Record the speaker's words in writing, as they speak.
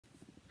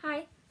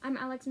I'm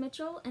Alex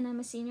Mitchell, and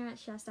I'm a senior at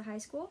Shasta High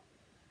School.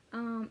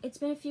 It's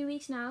been a few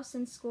weeks now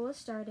since school has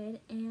started,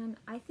 and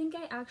I think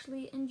I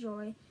actually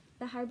enjoy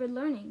the hybrid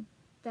learning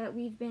that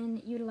we've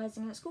been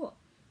utilizing at school.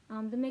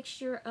 The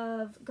mixture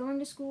of going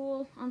to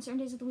school on certain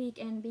days of the week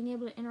and being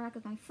able to interact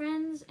with my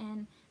friends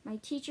and my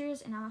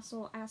teachers and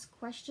also ask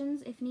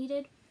questions if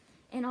needed,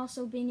 and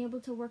also being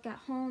able to work at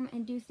home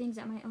and do things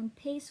at my own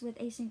pace with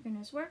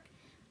asynchronous work.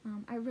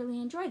 I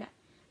really enjoy that.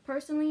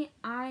 Personally,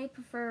 I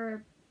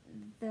prefer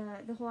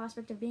the whole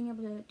aspect of being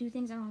able to do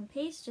things at my own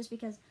pace, just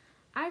because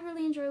I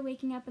really enjoy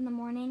waking up in the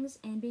mornings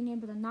and being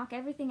able to knock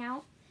everything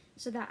out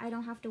so that I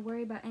don't have to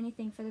worry about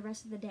anything for the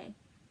rest of the day.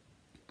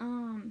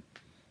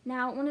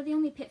 Now, one of the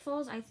only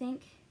pitfalls I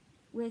think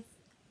with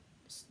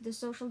the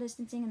social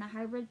distancing and the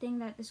hybrid thing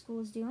that the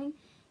school is doing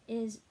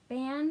is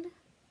band.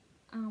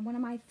 One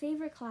of my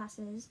favorite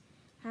classes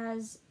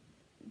has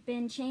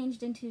been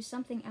changed into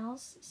something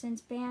else,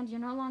 since band, you're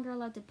no longer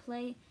allowed to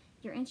play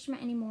your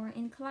instrument anymore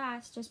in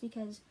class, just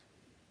because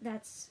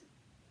that's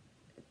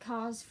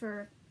cause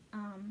for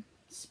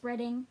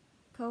spreading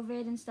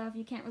COVID and stuff.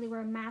 You can't really wear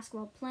a mask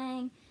while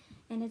playing,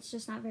 and it's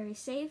just not very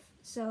safe.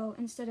 So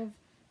instead of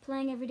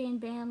playing every day in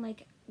band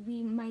like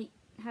we might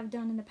have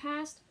done in the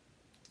past,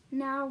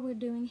 now we're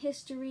doing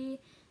history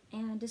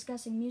and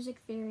discussing music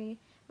theory,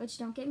 which,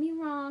 don't get me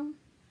wrong,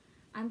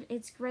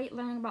 it's great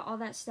learning about all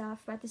that stuff,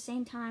 but at the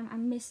same time,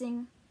 I'm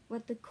missing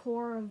what the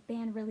core of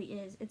band really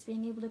is. It's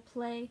being able to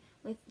play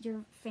with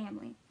your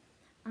family.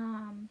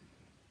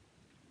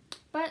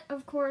 But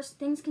of course,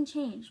 things can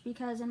change,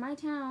 because in my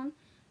town,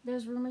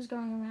 there's rumors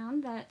going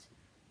around that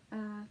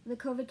the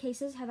COVID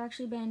cases have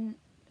actually been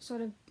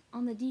sort of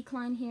on the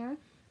decline here,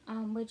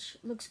 which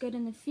looks good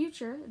in the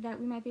future, that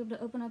we might be able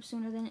to open up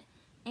sooner than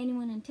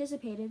anyone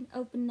anticipated.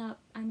 Open up,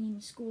 I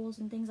mean, schools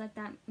and things like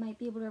that might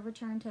be able to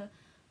return to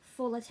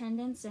full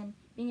attendance and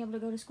being able to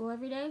go to school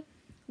every day.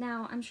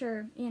 Now, I'm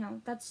sure,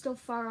 that's still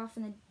far off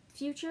in the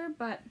future,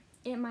 but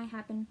it might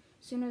happen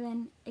sooner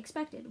than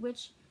expected,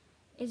 which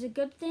is a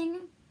good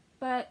thing,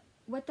 but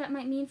what that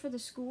might mean for the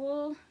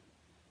school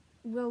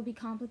will be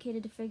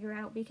complicated to figure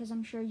out, because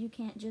I'm sure you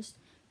can't just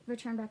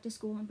return back to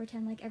school and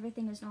pretend like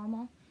everything is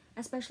normal.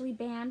 Especially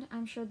band,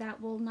 I'm sure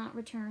that will not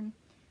return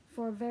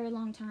for a very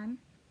long time,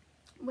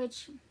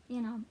 which,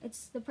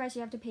 it's the price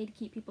you have to pay to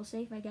keep people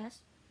safe, I guess.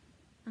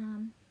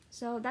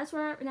 So that's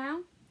where we're at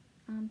now.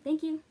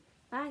 Thank you.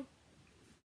 Bye.